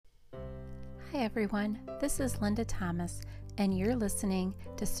Hi everyone, this is Linda Thomas, and you're listening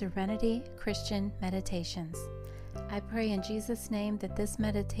to Serenity Christian Meditations. I pray in Jesus' name that this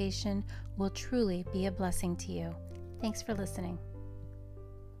meditation will truly be a blessing to you. Thanks for listening.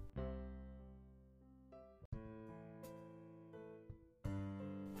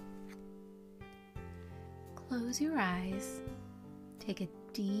 Close your eyes, take a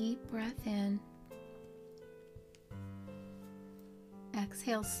deep breath in,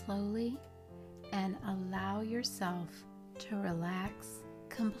 exhale slowly, and allow yourself to relax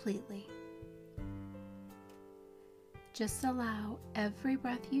completely. Just allow every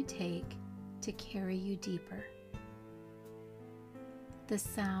breath you take to carry you deeper. The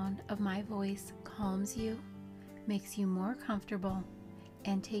sound of my voice calms you, makes you more comfortable,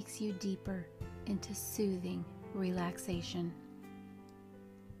 and takes you deeper into soothing relaxation.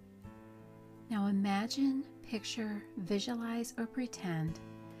 Now imagine, picture, visualize, or pretend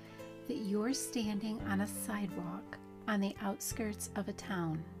that you're standing on a sidewalk on the outskirts of a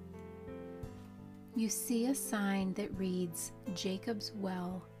town. You see a sign that reads, "Jacob's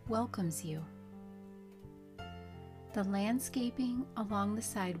Well welcomes you." The landscaping along the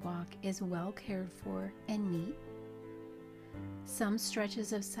sidewalk is well cared for and neat. Some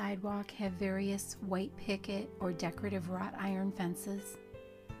stretches of sidewalk have various white picket or decorative wrought iron fences,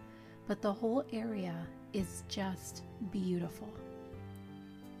 but the whole area is just beautiful.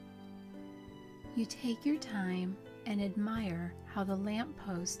 You take your time and admire how the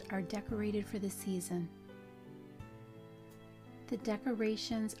lampposts are decorated for the season. The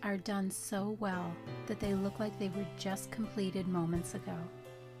decorations are done so well that they look like they were just completed moments ago.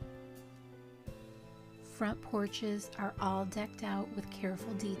 Front porches are all decked out with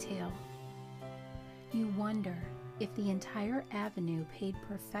careful detail. You wonder if the entire avenue paid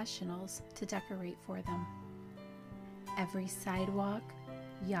professionals to decorate for them. Every sidewalk,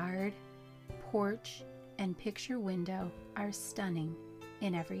 yard, porch, and picture window are stunning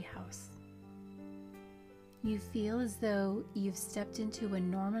in every house. You feel as though you've stepped into a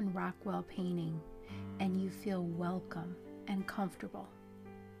Norman Rockwell painting, and you feel welcome and comfortable.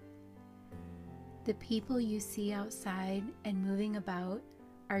 The people you see outside and moving about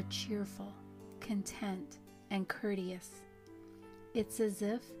are cheerful, content, and courteous. It's as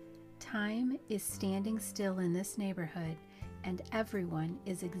if time is standing still in this neighborhood and everyone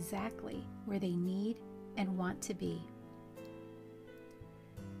is exactly where they need and want to be.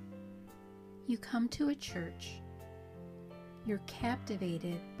 You come to a church. You're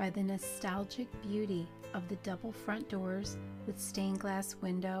captivated by the nostalgic beauty of the double front doors with stained glass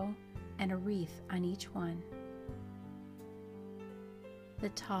window and a wreath on each one. The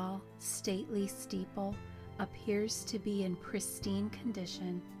tall, stately steeple appears to be in pristine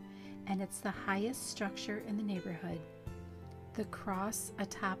condition, and it's the highest structure in the neighborhood. The cross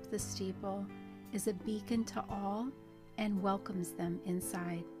atop the steeple is a beacon to all and welcomes them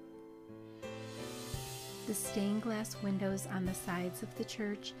inside. The stained glass windows on the sides of the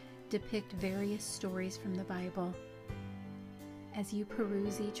church depict various stories from the Bible. As you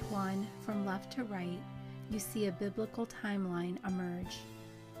peruse each one from left to right, you see a biblical timeline emerge.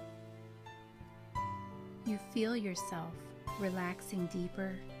 You feel yourself relaxing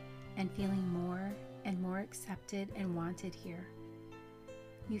deeper and feeling more and more accepted and wanted here.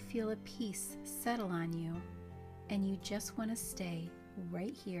 You feel a peace settle on you, and you just want to stay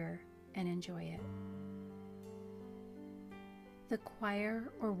right here and enjoy it. The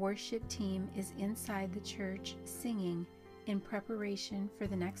choir or worship team is inside the church singing in preparation for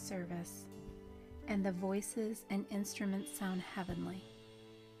the next service, and the voices and instruments sound heavenly.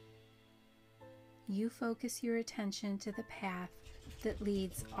 You focus your attention to the path that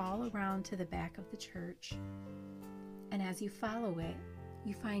leads all around to the back of the church, and as you follow it,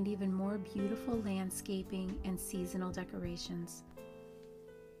 you find even more beautiful landscaping and seasonal decorations.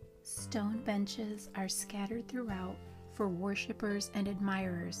 Stone benches are scattered throughout for worshipers and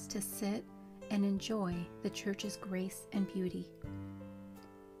admirers to sit and enjoy the church's grace and beauty.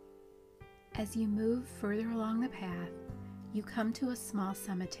 As you move further along the path, you come to a small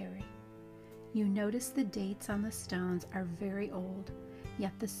cemetery. You notice the dates on the stones are very old,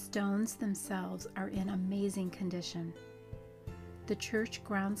 yet the stones themselves are in amazing condition. The church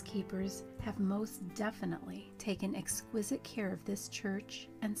groundskeepers have most definitely taken exquisite care of this church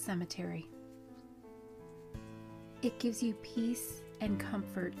and cemetery. It gives you peace and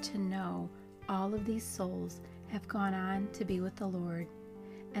comfort to know all of these souls have gone on to be with the Lord,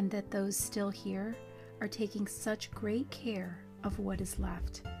 and that those still here are taking such great care of what is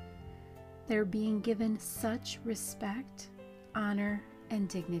left. They're being given such respect, honor, and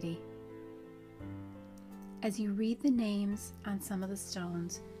dignity. As you read the names on some of the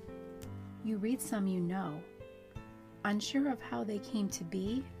stones, You read some you know. Unsure of how they came to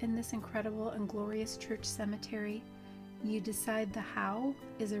be in this incredible and glorious church cemetery, you decide the how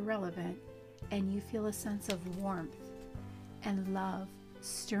is irrelevant, and you feel a sense of warmth and love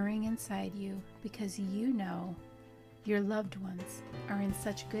stirring inside you because you know your loved ones are in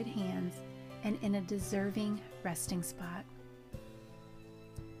such good hands and in a deserving resting spot.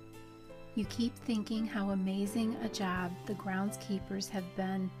 You keep thinking how amazing a job the groundskeepers have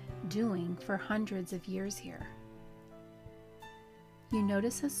been doing for hundreds of years here. You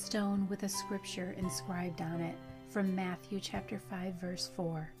notice a stone with a scripture inscribed on it from Matthew chapter 5, verse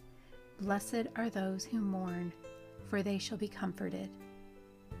 4. Blessed are those who mourn, for they shall be comforted.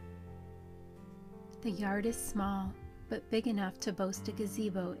 The yard is small, but big enough to boast a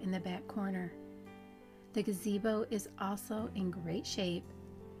gazebo in the back corner. The gazebo is also in great shape,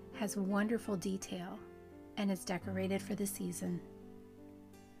 has wonderful detail, and is decorated for the season.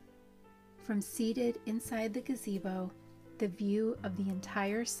 From seated inside the gazebo, the view of the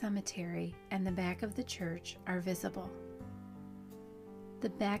entire cemetery and the back of the church are visible. The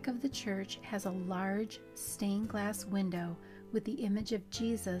back of the church has a large stained glass window with the image of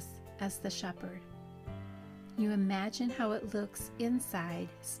Jesus as the shepherd. You imagine how it looks inside,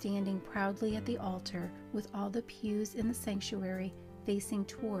 standing proudly at the altar with all the pews in the sanctuary facing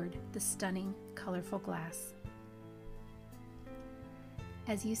toward the stunning, colorful glass.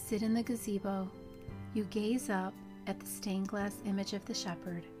 As you sit in the gazebo, you gaze up at the stained glass image of the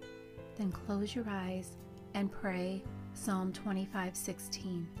shepherd, then close your eyes and pray Psalm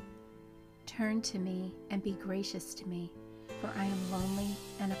 25:16. Turn to me and be gracious to me, for I am lonely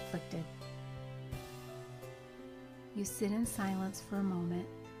and afflicted. You sit in silence for a moment.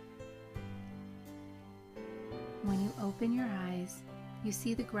 When you open your eyes, you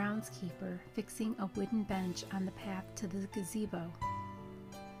see the groundskeeper fixing a wooden bench on the path to the gazebo.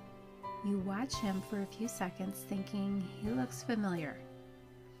 You watch him for a few seconds, thinking he looks familiar.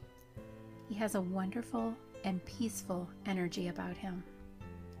 He has a wonderful and peaceful energy about him.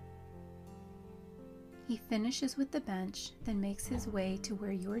 He finishes with the bench, then makes his way to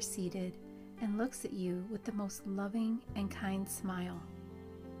where you're seated and looks at you with the most loving and kind smile.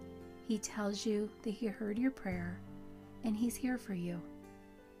 He tells you that he heard your prayer and he's here for you.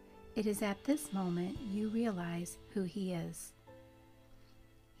 It is at this moment you realize who he is.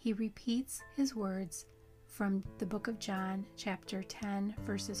 He repeats his words from the book of John, chapter 10,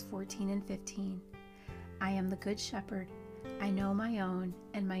 verses 14 and 15. I am the good shepherd. I know my own,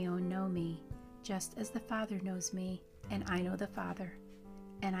 and my own know me, just as the Father knows me, and I know the Father,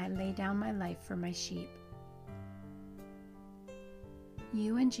 and I lay down my life for my sheep.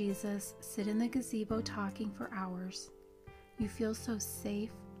 You and Jesus sit in the gazebo talking for hours. You feel so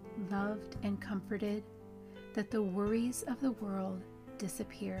safe, loved, and comforted that the worries of the world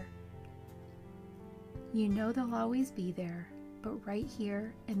disappear. You know they'll always be there, but right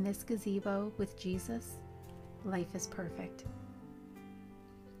here in this gazebo with Jesus, life is perfect.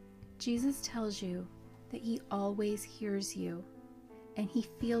 Jesus tells you that he always hears you and he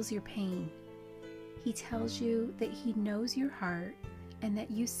feels your pain. He tells you that he knows your heart and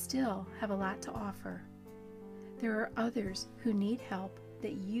that you still have a lot to offer. There are others who need help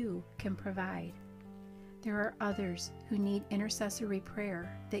that you can provide. There are others who need intercessory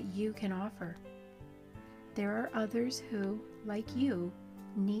prayer that you can offer. There are others who, like you,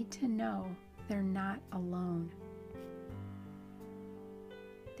 need to know they're not alone.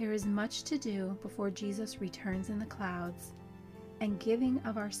 There is much to do before Jesus returns in the clouds, and giving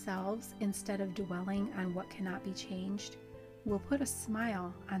of ourselves instead of dwelling on what cannot be changed will put a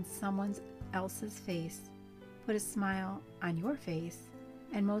smile on someone else's face, put a smile on your face,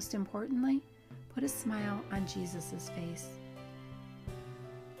 and most importantly, put a smile on Jesus' face.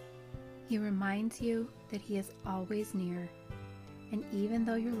 He reminds you that he is always near, and even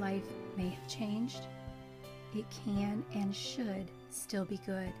though your life may have changed, it can and should still be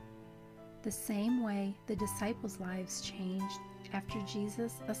good, the same way the disciples' lives changed after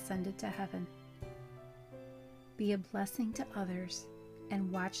Jesus ascended to heaven. Be a blessing to others and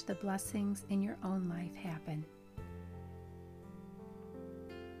watch the blessings in your own life happen.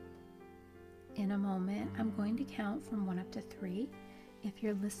 In a moment, I'm going to count from 1 up to 3. If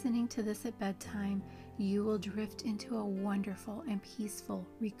you're listening to this at bedtime, you will drift into a wonderful and peaceful,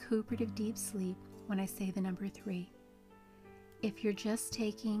 recuperative deep sleep when I say the number 3. If you're just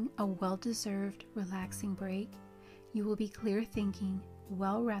taking a well-deserved, relaxing break, you will be clear thinking,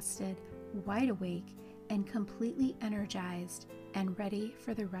 well-rested, wide awake, and completely energized and ready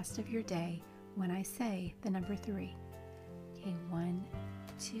for the rest of your day when I say the number 3. Okay, 1,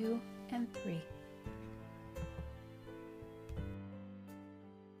 2, and 3.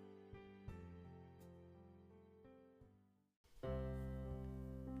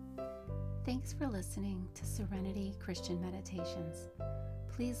 Thanks for listening to Serenity Christian Meditations.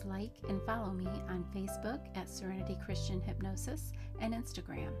 Please like and follow me on Facebook at Serenity Christian Hypnosis and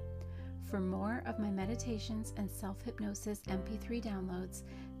Instagram. For more of my meditations and self-hypnosis MP3 downloads,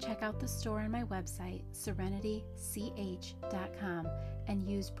 check out the store on my website, serenitych.com, and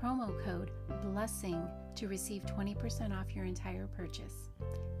use promo code BLESSING to receive 20% off your entire purchase.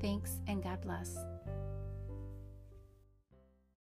 Thanks and God bless.